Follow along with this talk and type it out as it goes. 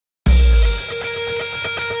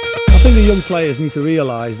Every young players need to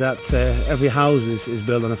realise that every house is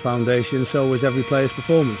built on a foundation, so is every player's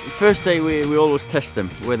performance. First day we always test them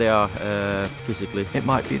where they are physically. It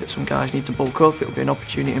might be that some guys need to bulk up. It'll be an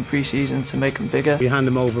opportunity in pre-season to make them bigger. We hand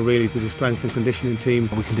them over really to the strength and conditioning team.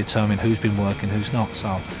 We can determine who's been working, who's not,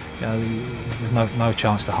 so there's no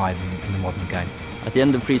chance to hide in the modern game. At the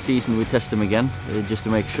end of pre-season we test them again, just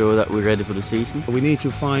to make sure that we're ready for the season. We need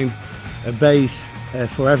to find a base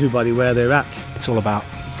for everybody where they're at. It's all about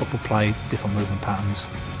football play, different movement patterns,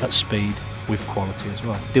 at speed, with quality as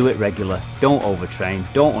well. Do it regular, don't overtrain,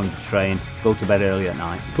 don't undertrain, go to bed early at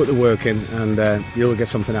night. Put the work in and you'll get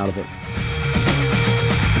something out of it.